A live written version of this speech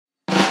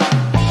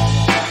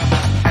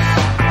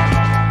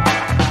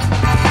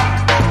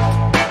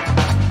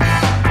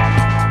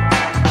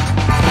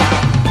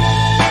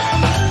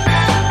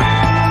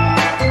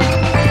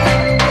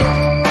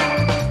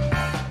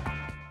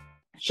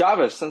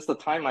Sravish, since the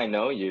time I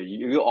know you,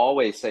 you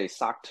always say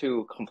SOC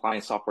 2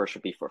 compliance software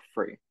should be for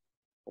free.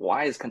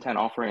 Why is Content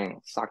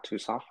offering SOC 2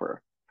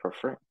 software for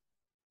free?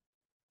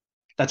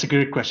 That's a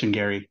great question,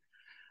 Gary.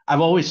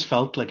 I've always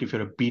felt like if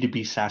you're a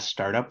B2B SaaS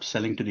startup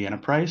selling to the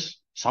enterprise,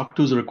 SOC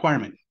 2 is a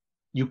requirement.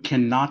 You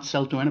cannot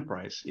sell to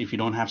enterprise if you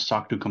don't have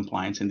SOC 2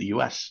 compliance in the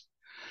US.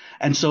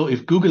 And so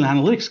if Google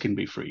Analytics can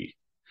be free,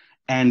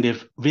 and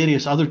if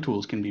various other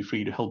tools can be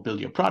free to help build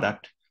your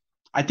product,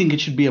 I think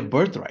it should be a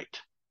birthright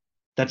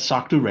that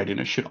SOC 2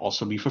 readiness should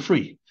also be for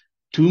free.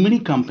 Too many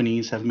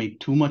companies have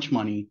made too much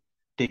money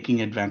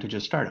taking advantage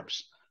of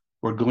startups.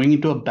 We're going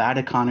into a bad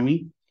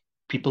economy.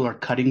 People are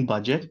cutting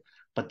budget,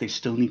 but they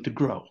still need to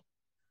grow.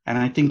 And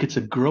I think it's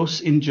a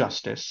gross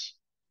injustice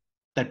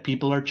that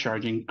people are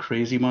charging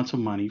crazy amounts of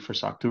money for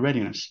SOC 2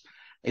 readiness.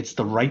 It's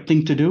the right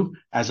thing to do.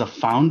 As a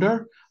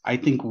founder, I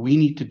think we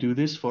need to do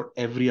this for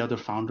every other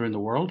founder in the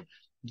world.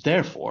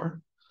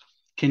 Therefore,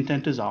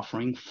 Kintent is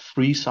offering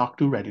free SOC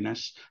 2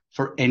 readiness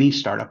for any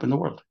startup in the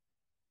world.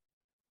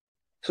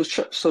 So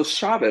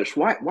Shravish,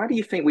 why do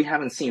you think we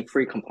haven't seen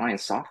free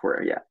compliance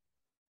software yet?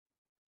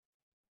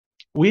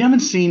 We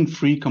haven't seen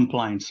free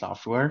compliance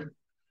software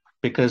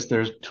because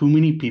there's too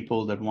many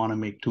people that want to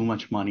make too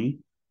much money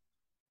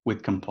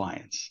with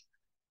compliance.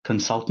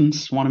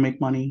 Consultants want to make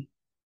money.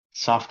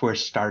 Software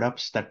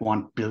startups that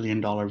want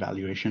billion-dollar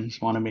valuations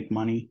want to make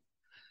money.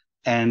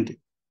 And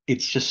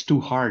it's just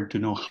too hard to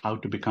know how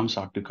to become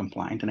SOC 2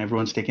 compliant, and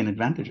everyone's taking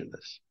advantage of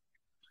this.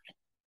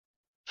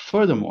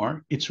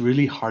 Furthermore, it's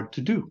really hard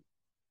to do.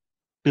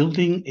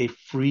 Building a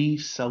free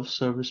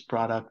self-service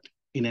product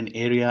in an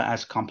area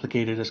as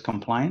complicated as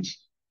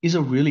compliance is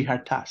a really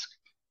hard task.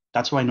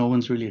 That's why no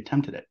one's really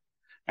attempted it.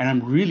 And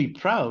I'm really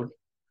proud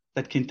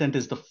that Kintent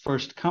is the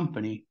first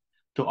company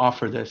to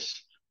offer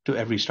this to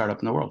every startup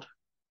in the world.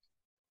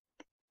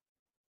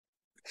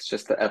 It's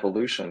just the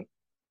evolution.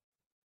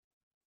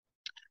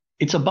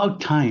 It's about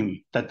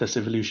time that this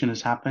evolution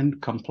has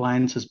happened.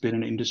 Compliance has been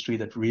an industry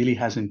that really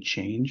hasn't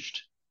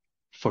changed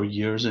for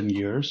years and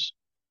years.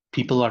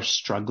 People are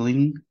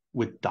struggling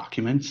with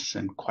documents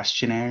and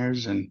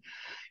questionnaires and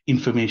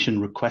information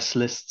request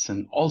lists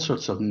and all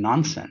sorts of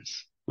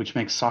nonsense, which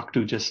makes SOC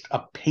 2 just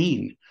a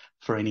pain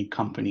for any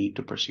company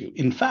to pursue.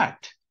 In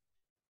fact,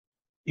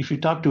 if you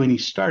talk to any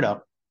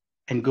startup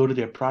and go to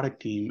their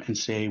product team and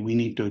say, we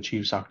need to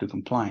achieve SOC 2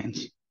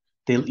 compliance,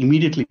 they'll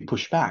immediately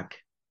push back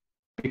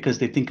because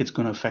they think it's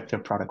going to affect their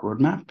product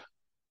roadmap.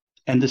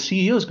 And the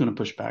CEO is going to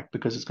push back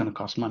because it's going to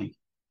cost money.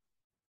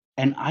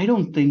 And I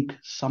don't think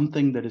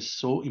something that is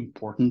so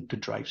important to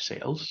drive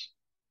sales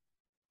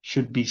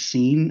should be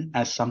seen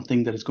as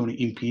something that is going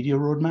to impede your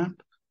roadmap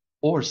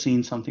or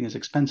seen something as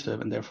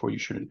expensive and therefore you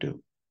shouldn't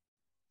do.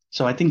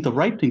 So I think the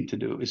right thing to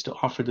do is to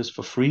offer this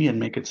for free and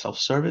make it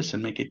self-service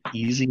and make it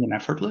easy and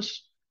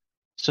effortless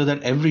so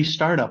that every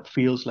startup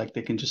feels like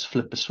they can just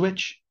flip a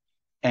switch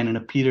and in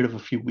a period of a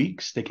few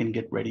weeks, they can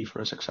get ready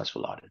for a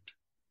successful audit.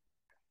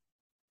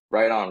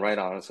 Right on, right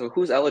on. So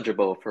who's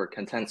eligible for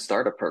Content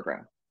Startup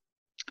Program?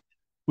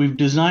 We've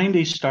designed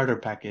a starter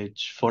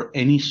package for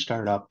any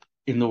startup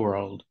in the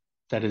world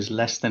that is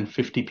less than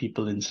 50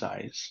 people in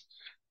size.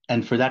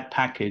 And for that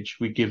package,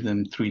 we give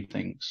them three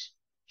things.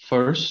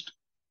 First,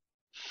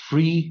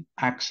 free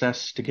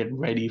access to get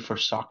ready for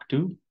SOC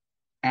 2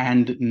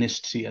 and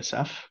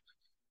NIST-CSF.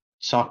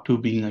 SOC 2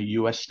 being a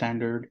US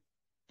standard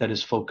that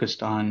is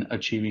focused on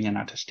achieving an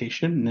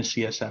attestation,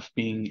 NIST-CSF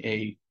being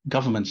a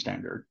government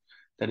standard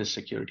that is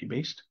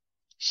security-based.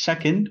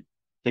 Second,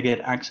 they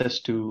get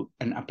access to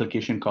an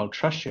application called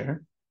TrustShare,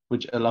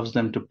 which allows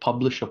them to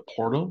publish a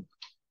portal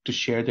to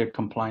share their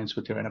compliance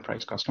with their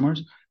enterprise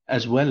customers,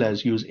 as well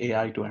as use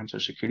AI to answer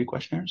security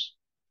questionnaires.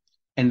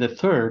 And the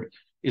third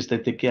is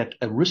that they get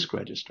a risk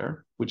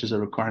register, which is a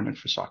requirement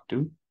for SOC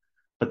 2.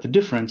 But the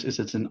difference is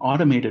it's an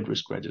automated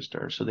risk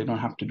register, so they don't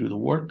have to do the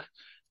work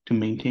to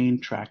maintain,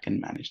 track, and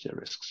manage their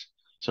risks.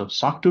 So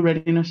SOC 2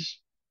 readiness,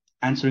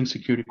 answering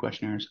security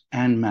questionnaires,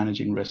 and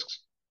managing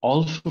risks,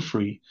 all for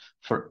free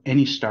for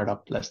any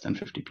startup less than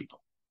 50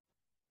 people.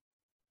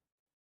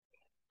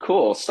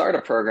 Cool.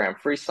 Startup program,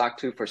 free SOC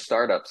 2 for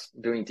startups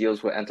doing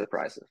deals with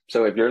enterprises.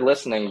 So if you're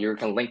listening, you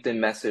can LinkedIn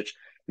message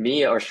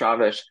me or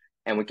Sravish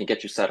and we can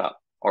get you set up.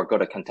 Or go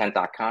to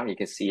content.com. You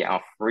can see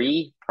our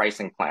free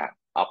pricing plan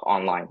up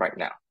online right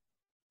now.